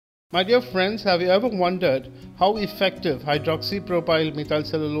My dear friends, have you ever wondered how effective hydroxypropyl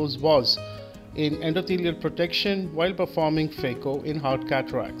methylcellulose was in endothelial protection while performing phaco in hard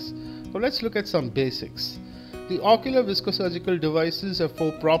cataracts? So let's look at some basics. The ocular viscosurgical devices have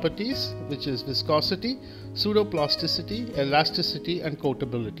four properties, which is viscosity, pseudoplasticity, elasticity and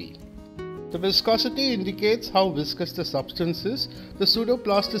coatability. The viscosity indicates how viscous the substance is. The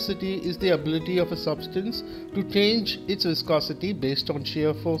pseudoplasticity is the ability of a substance to change its viscosity based on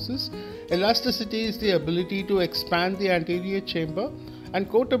shear forces. Elasticity is the ability to expand the anterior chamber, and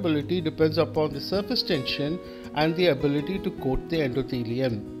coatability depends upon the surface tension and the ability to coat the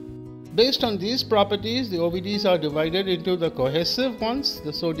endothelium. Based on these properties, the OVDs are divided into the cohesive ones,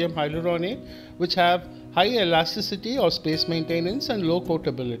 the sodium hyaluronate, which have high elasticity or space maintenance and low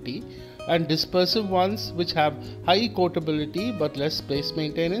coatability, and dispersive ones which have high coatability but less space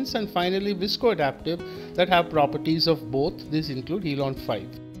maintenance, and finally viscoadaptive that have properties of both. These include Helon 5.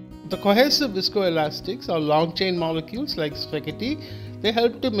 The cohesive viscoelastics are long chain molecules like spaghetti. They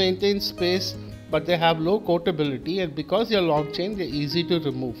help to maintain space but they have low coatability, and because they are long chain they are easy to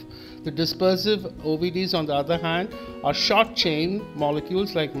remove. The dispersive OVDs on the other hand are short chain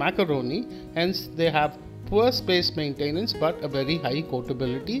molecules like macaroni, hence they have poor space maintenance but a very high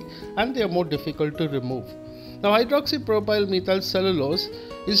coatability, and they are more difficult to remove. Now, hydroxypropyl methylcellulose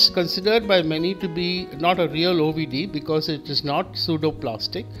is considered by many to be not a real OVD because it is not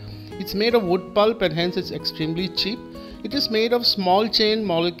pseudoplastic. It's made of wood pulp and hence it's extremely cheap. It is made of small chain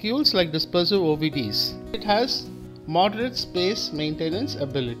molecules like dispersive OVDs. It has moderate space maintenance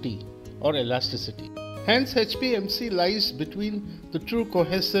ability or elasticity. Hence, HPMC lies between the true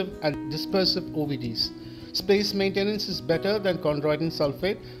cohesive and dispersive OVDs. Space maintenance is better than chondroitin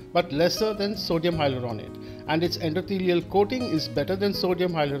sulphate but lesser than sodium hyaluronate, and its endothelial coating is better than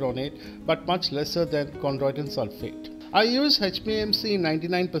sodium hyaluronate but much lesser than chondroitin sulphate. I use HPMC in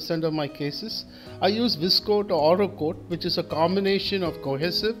 99% of my cases. I use Viscoat or Orocoat, which is a combination of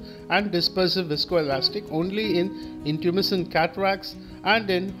cohesive and dispersive viscoelastic only in intumescent cataracts and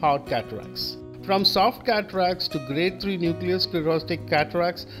in hard cataracts. From soft cataracts to grade 3 nuclear sclerotic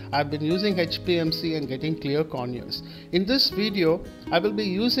cataracts, I have been using HPMC and getting clear corneas. In this video, I will be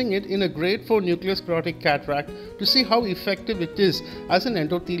using it in a grade 4 nuclear sclerotic cataract to see how effective it is as an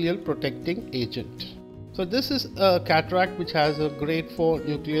endothelial protecting agent. So this is a cataract which has a grade 4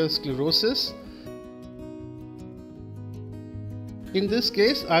 nuclear sclerosis. In this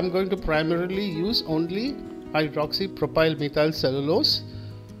case, I am going to primarily use only hydroxypropyl methylcellulose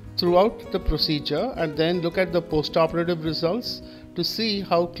throughout the procedure and then look at the postoperative results to see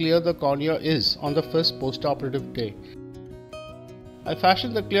how clear the cornea is on the first postoperative day. I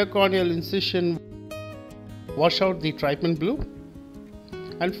fashion the clear corneal incision, wash out the trypan blue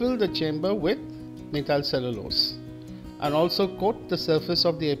and fill the chamber with methylcellulose, and also coat the surface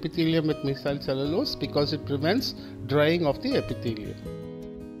of the epithelium with methylcellulose because it prevents drying of the epithelium.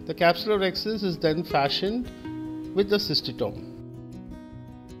 The capsular excess is then fashioned with the cystitome.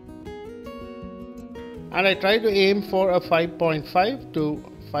 And I try to aim for a 5.5 to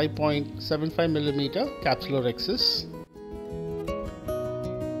 5.75 millimeter capsular excess.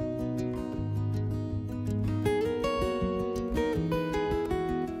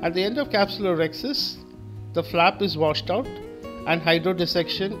 At the end of capsular excess, the flap is washed out and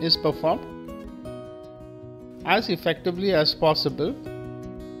hydrodissection is performed as effectively as possible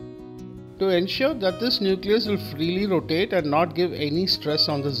to ensure that this nucleus will freely rotate and not give any stress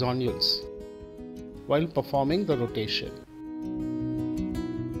on the zonules while performing the rotation.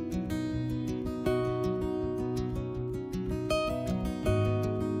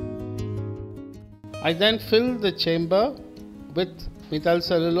 I then fill the chamber with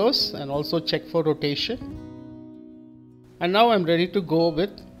methylcellulose and also check for rotation. And now I am ready to go with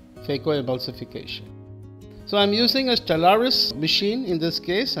Phacoemulsification. So I am using a Stellaris machine. In this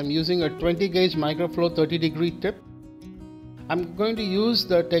case, I am using a 20 gauge microflow 30-degree tip. I am going to use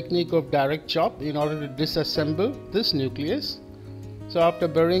the technique of direct chop in order to disassemble this nucleus. So after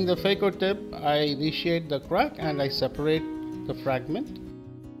burying the phaco tip, I initiate the crack and I separate the fragment.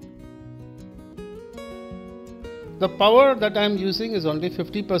 The power that I am using is only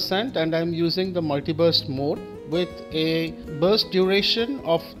 50% and I am using the multi-burst mode with a burst duration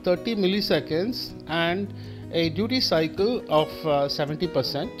of 30 milliseconds and a duty cycle of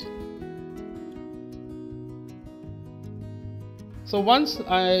 70%. So once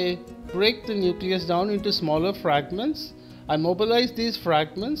I break the nucleus down into smaller fragments, I mobilize these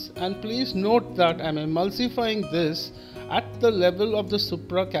fragments, and please note that I am emulsifying this at the level of the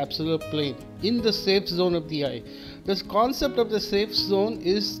supracapsular plane in the safe zone of the eye. This concept of the safe zone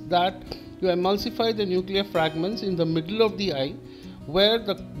is that you emulsify the nuclear fragments in the middle of the eye where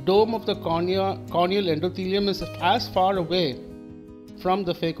the dome of the corneal endothelium is as far away from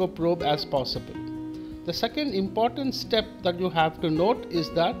the phaco probe as possible. The second important step that you have to note is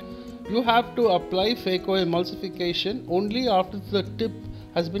that you have to apply phacoemulsification only after the tip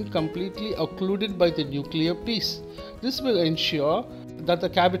has been completely occluded by the nuclear piece. This will ensure that the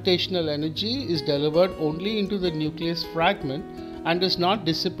cavitational energy is delivered only into the nucleus fragment and is not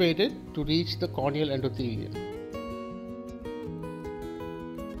dissipated to reach the corneal endothelium.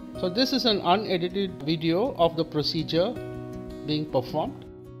 So this is an unedited video of the procedure being performed.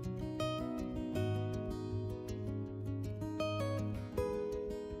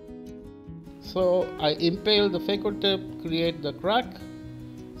 So I impale the phaco tip, create the crack,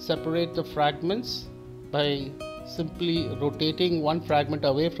 separate the fragments by simply rotating one fragment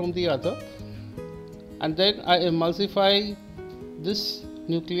away from the other, and then I emulsify this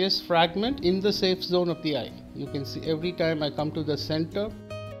nucleus fragment in the safe zone of the eye. You can see every time I come to the center,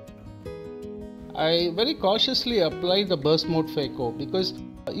 I very cautiously apply the burst mode phaco, because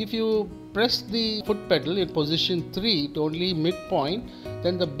if you press the foot pedal in position 3 to only midpoint,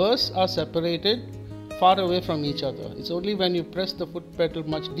 then the bursts are separated far away from each other. It's only when you press the foot pedal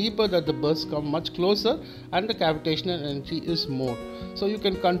much deeper that the bursts come much closer and the cavitational energy is more. So you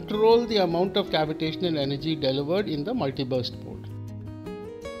can control the amount of cavitational energy delivered in the multi-burst mode.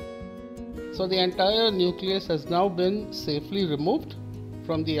 So the entire nucleus has now been safely removed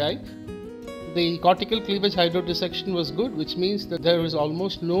from the eye. The cortical cleavage hydrodissection was good, which means that there is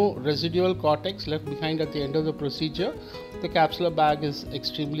almost no residual cortex left behind at the end of the procedure. The capsular bag is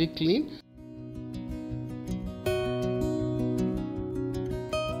extremely clean.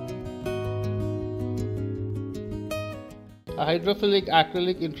 A hydrophilic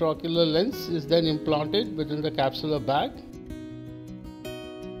acrylic intraocular lens is then implanted within the capsular bag.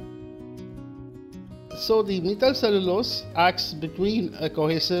 So the methyl cellulose acts between a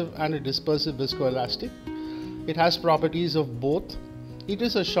cohesive and a dispersive viscoelastic. It has properties of both. It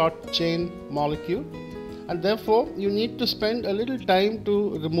is a short chain molecule, and therefore you need to spend a little time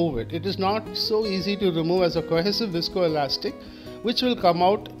to remove it. It is not so easy to remove as a cohesive viscoelastic, which will come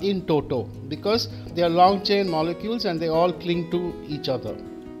out in toto, because they are long chain molecules and they all cling to each other.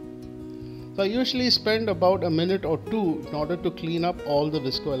 So I usually spend about a minute or two in order to clean up all the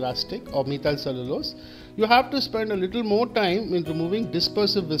viscoelastic or methyl cellulose. You have to spend a little more time in removing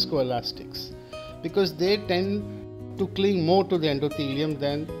dispersive viscoelastics, because they tend to cling more to the endothelium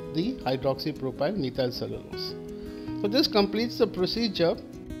than the hydroxypropyl methyl cellulose. So this completes the procedure.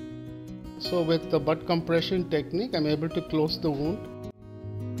 So with the butt compression technique, I am able to close the wound.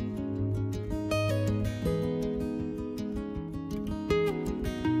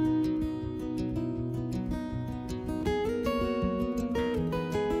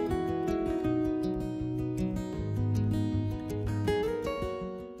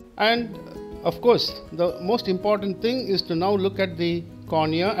 And of course, the most important thing is to now look at the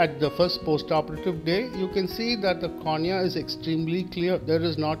cornea at the first postoperative day. You can see that the cornea is extremely clear. There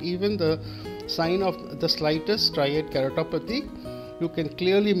is not even the sign of the slightest striate keratopathy. You can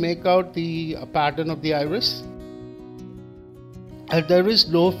clearly make out the pattern of the iris, and there is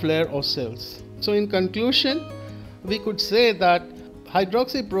no flare or cells. So in conclusion, we could say that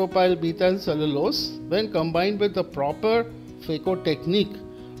hydroxypropyl methyl cellulose, when combined with the proper phaco technique,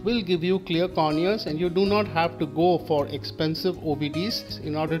 will give you clear corneas, and you do not have to go for expensive OVDs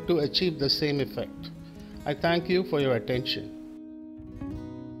in order to achieve the same effect. I thank you for your attention.